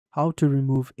How to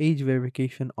remove age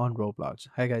verification on Roblox.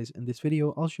 Hi guys, in this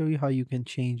video I'll show you how you can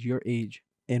change your age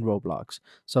in Roblox.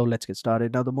 So let's get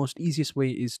started. Now the most easiest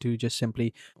way is to just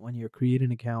simply, when you're creating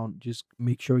an account, just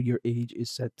make sure your age is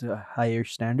set to a higher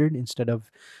standard instead of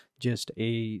just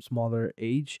a smaller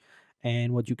age.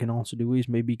 And what you can also do is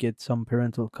maybe get some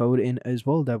parental code in as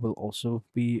well. That will also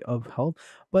be of help.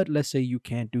 But let's say you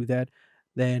can't do that,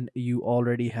 then you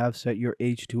already have set your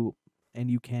age to and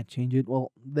you can't change it.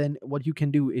 Well, then what you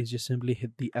can do is just simply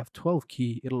hit the F12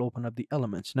 key. It'll open up the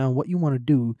elements. Now what you want to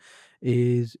do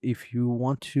is, if you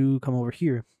want to come over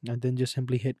here and then just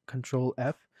simply hit Control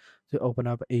F to open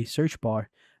up a search bar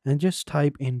and just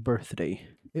type in birthday.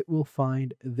 It will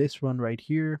find this one right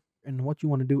here. And what you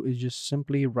want to do is just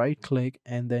simply right click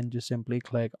and then just simply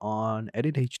click on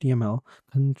edit HTML,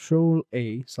 Control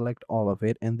A, select all of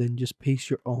it, and then just paste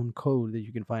your own code that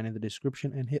you can find in the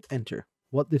description and hit enter.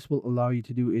 What this will allow you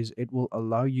to do is it will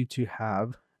allow you to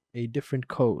have a different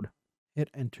code. Hit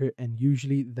enter, and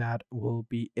usually that will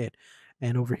be it.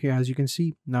 And over here, as you can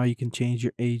see, now you can change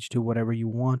your age to whatever you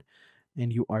want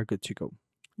and you are good to go.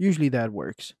 Usually that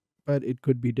works, but it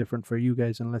could be different for you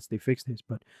guys unless they fix this.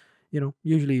 But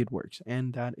usually it works,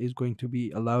 and that is going to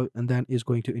be allowed, and that is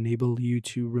going to enable you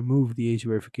to remove the age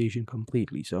verification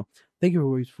completely. So thank you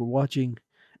always for watching,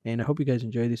 and I hope you guys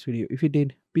enjoyed this video. If you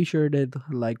did, be sure to hit the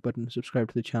like button, subscribe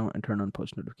to the channel, and turn on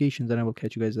post notifications. And I will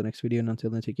catch you guys in the next video. And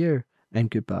until then, take care and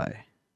goodbye.